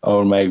 maybe,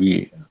 or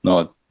maybe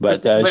not.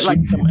 But she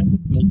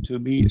recommended me to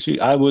be.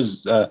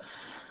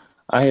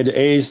 I had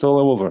A's all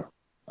over.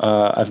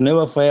 I've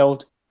never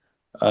failed.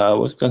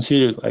 Was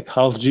considered like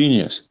half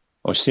genius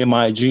or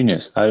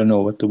semi-genius. I don't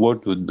know what the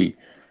word would be.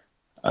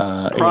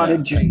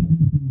 Prodigy.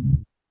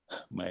 Yeah,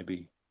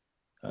 maybe.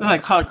 I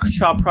call it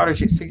child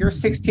prodigy. So you're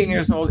 16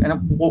 years old,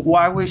 and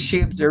why was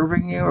she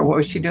observing you, or what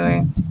was she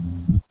doing?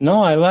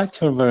 No, I liked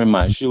her very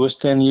much. She was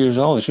 10 years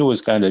old. She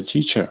was kind of a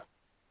teacher.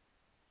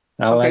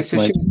 She was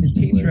a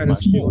teacher at a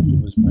school. She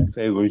was my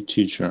favorite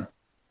teacher.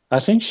 I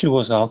think she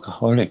was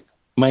alcoholic.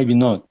 Maybe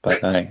not,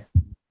 but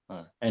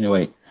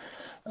anyway.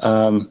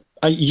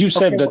 You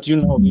said that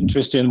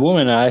interesting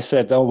woman. I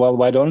said, oh, well,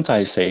 why don't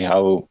I say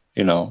how,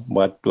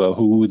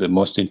 who the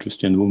most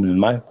interesting woman in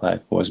my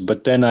life was?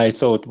 But then I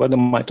thought, what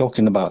am I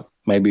talking about?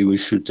 Maybe we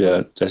should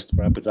just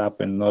wrap it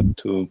up and not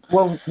to.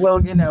 Well,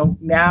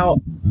 now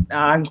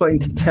I'm going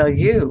to tell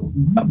you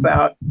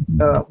about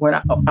when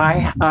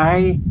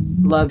I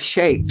love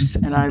shapes,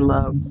 and I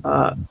love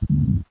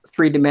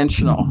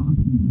three-dimensional.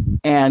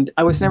 And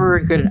I was never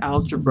very good at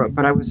algebra,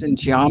 but I was in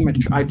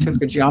geometry. I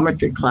took a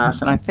geometry class,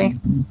 and I think,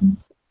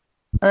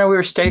 we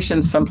were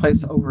stationed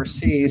someplace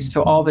overseas,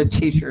 so all the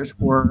teachers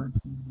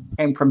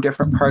came from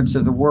different parts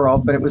of the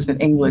world, but it was an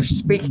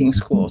English-speaking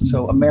school,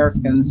 so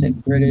Americans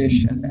and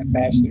British and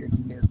ambassadors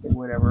or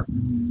whatever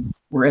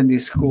were in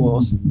these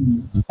schools.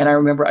 And I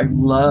remember I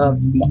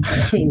loved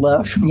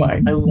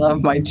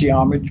my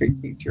geometry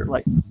teacher.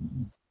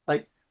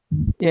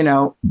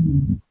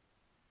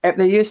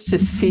 They used to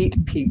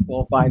seat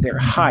people by their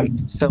height.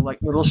 So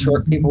like little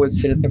short people would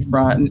sit at the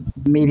front, and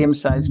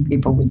medium-sized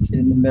people would sit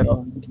in the middle,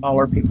 and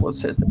taller people would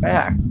sit at the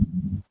back.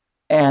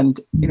 And,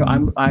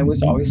 I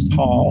was always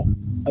tall.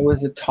 I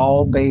was a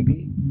tall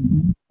baby.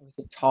 I was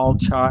a tall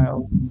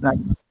child. And I've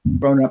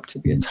grown up to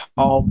be a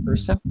tall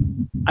person.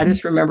 I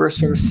just remember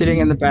sort of sitting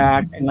in the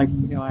back, and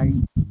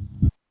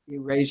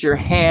you raise your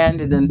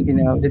hand, and then,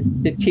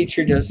 the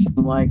teacher does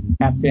some like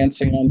tap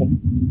dancing on the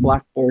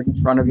blackboard in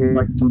front of you,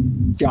 like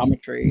some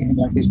geometry, and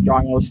like he's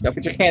drawing all this stuff,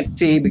 which I can't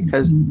see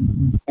because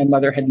my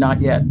mother had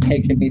not yet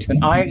taken me to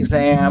an eye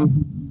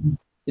exam,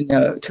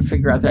 to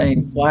figure out that I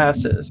need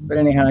glasses. But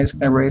anyhow, he's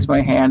going to raise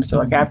my hand. So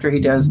like after he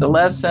does the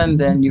lesson,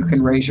 then you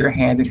can raise your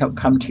hand and he'll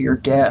come to your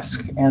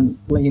desk and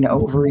lean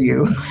over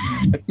you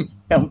and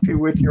help you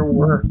with your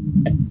work.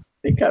 I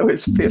think I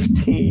was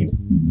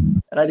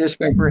 15. And I just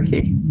remember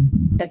he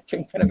had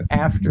some kind of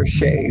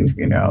aftershave.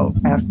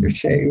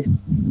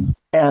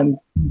 And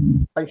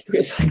like he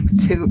was like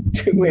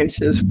two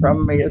inches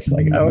from me. It's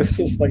like I was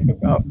just like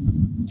about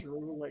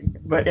drooling.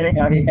 But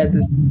anyhow, he had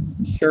this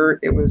shirt.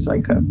 It was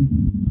like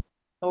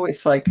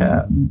it's like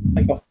a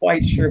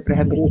white shirt, but it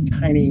had little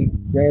tiny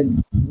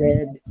red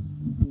and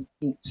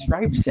pink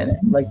stripes in it,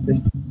 like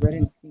this red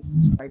and pink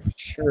striped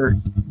shirt.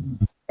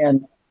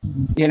 And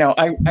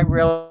I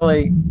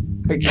really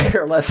could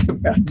care less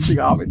about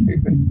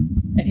geometry,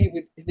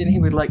 and he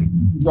would like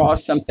draw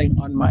something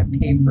on my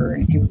paper,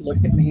 and he would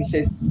look at me. He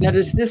said, "Now,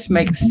 does this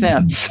make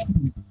sense?"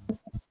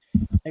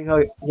 I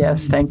go,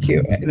 "Yes, thank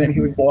you." And then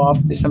he would go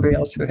off to somebody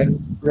else who had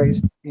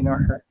raised,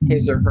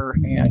 his or her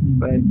hand,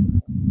 but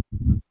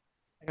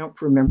I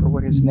don't remember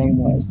what his name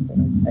was, but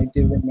I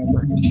do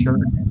remember his shirt.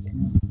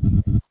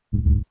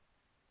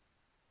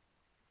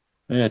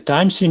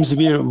 Time seems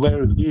very,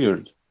 very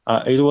weird.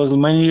 It was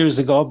many years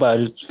ago, but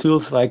it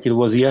feels like it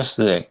was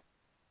yesterday.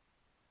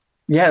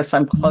 Yes,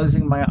 I'm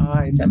closing my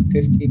eyes. I'm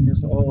 15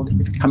 years old.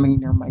 He's coming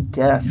near my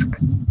desk.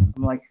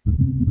 I'm like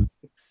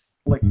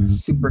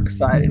super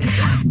excited.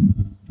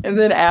 And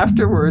then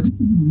afterwards,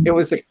 it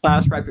was the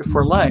class right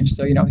before lunch.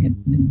 So,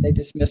 they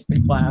dismissed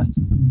the class.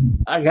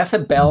 I guess a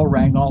bell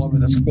rang all over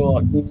the school.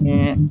 And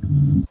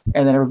then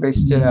everybody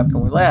stood up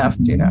and we left,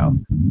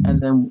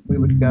 And then we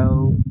would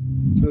go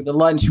to the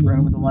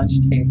lunchroom, the lunch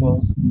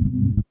tables.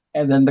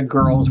 And then the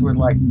girls were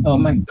like, "Oh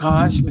my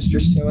gosh, Mr.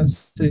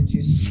 So-and-so, did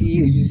you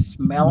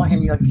smell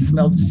him? He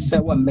smelled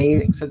so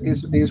amazing." So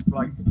these were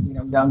like,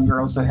 young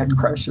girls that had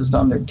crushes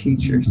on their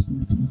teachers.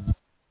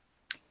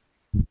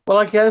 Well,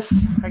 I guess.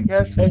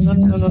 Hey,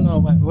 no.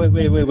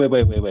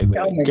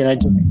 Wait. Can I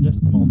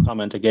just small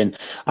comment again?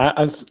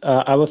 I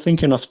was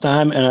thinking of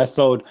time, and I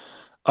thought,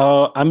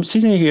 I'm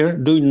sitting here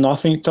doing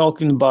nothing,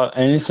 talking about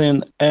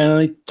anything,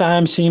 and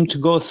time seemed to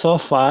go so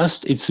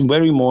fast. It's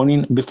very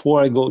morning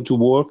before I go to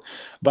work,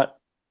 but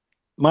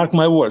mark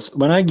my words,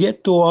 when I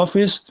get to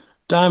office,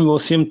 time will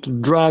seem to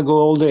drag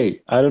all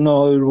day. I don't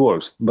know how it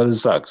works, but it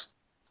sucks.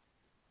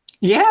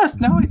 Yes,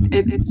 no,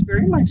 it's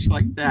very much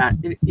like that.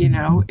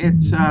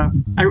 It's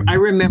I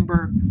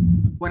remember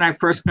when I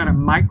first got a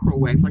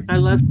microwave. Like I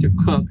love to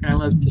cook and I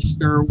love to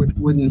stir with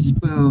wooden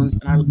spoons,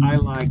 and I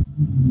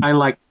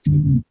like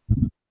to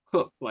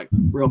cook, like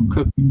real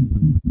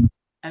cooking.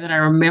 And then I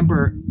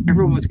remember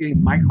everyone was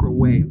getting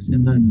microwaves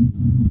in the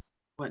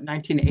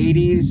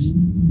 1980s,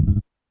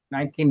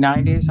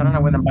 1990s. I don't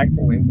know when the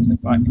microwave was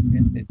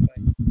invented, but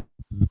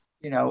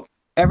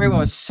everyone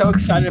was so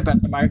excited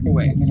about the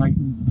microwave. And like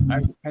I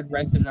had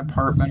rented an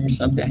apartment or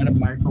something, had a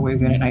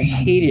microwave in it, and I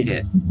hated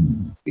it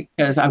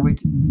because I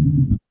would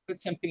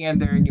put something in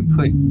there and you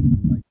put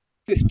like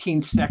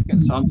 15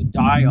 seconds on the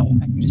dial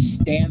and you just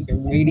stand there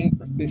waiting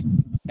for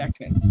 15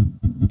 seconds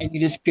and you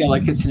just feel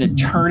like it's an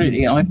eternity.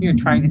 The only thing you're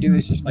trying to do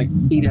is just like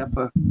heat up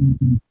a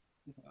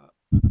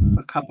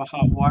cup of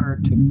hot water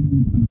to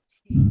tea.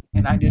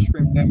 And I just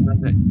remember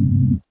that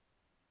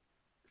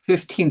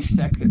 15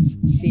 seconds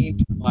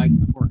seemed like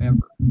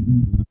forever.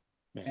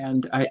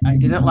 And I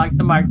didn't like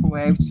the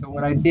microwave, so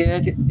what I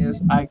did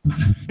is I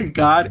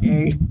got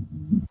a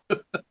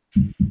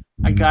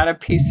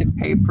piece of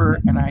paper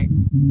and I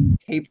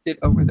taped it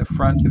over the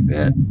front of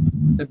it,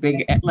 the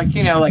big, like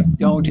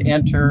don't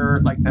enter,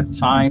 like that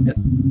sign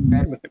that's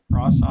red with a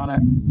cross on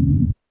it.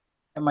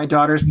 And my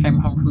daughters came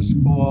home from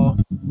school.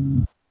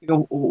 They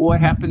go,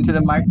 "What happened to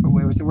the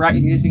microwave?" I said, "We're not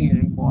using it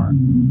anymore."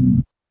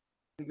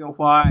 They go,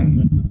 "Why?"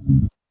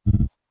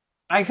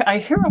 I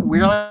hear a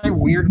really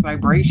weird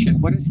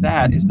vibration. What is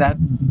that? Is that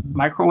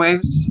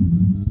microwaves?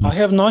 I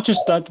have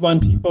noticed that when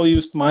people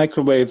used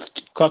microwave,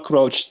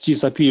 cockroach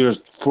disappeared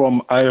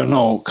from, I don't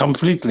know,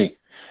 completely.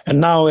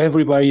 And now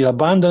everybody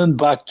abandoned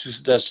back to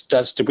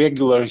that's the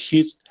regular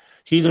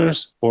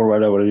heaters or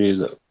whatever it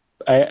is.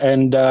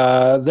 And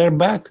they're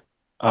back.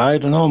 I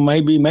don't know,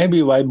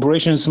 maybe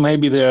vibrations,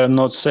 maybe they're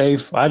not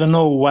safe. I don't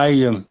know why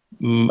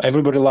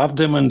everybody loved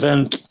them and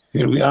then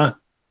here we are.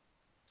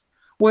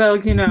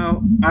 Well,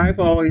 I've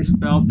always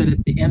felt that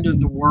at the end of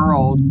the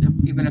world,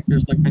 even if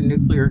there's like a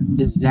nuclear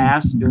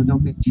disaster, there'll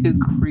be two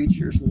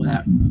creatures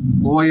left: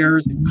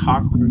 lawyers and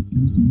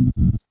cockroaches.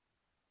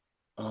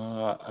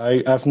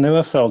 I've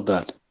never felt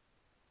that.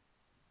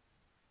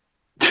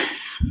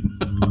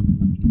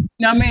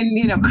 No, I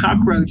mean,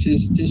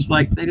 cockroaches just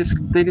like they just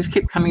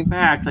keep coming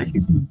back. Like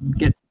you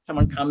get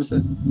someone comes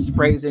and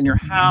sprays in your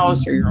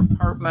house or your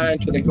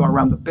apartment, or they go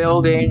around the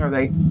building, or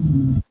they,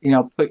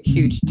 put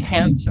huge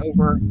tents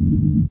over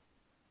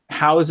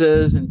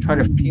houses and try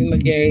to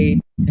fumigate.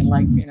 And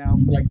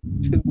for like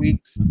 2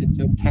 weeks, it's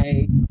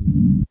okay.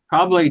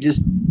 Probably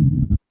just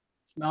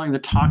smelling the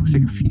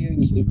toxic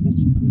fumes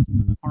is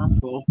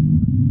harmful.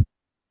 And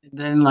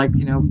then,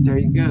 there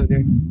you go.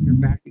 They're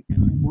back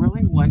again. I'm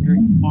really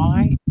wondering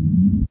why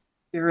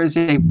there is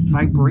a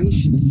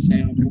vibration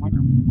sound. I wonder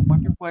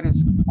what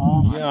is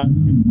on. Yeah,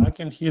 I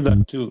can hear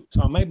that too.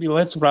 So maybe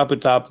let's wrap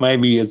it up.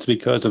 Maybe it's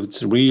because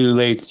it's really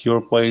late at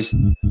your place.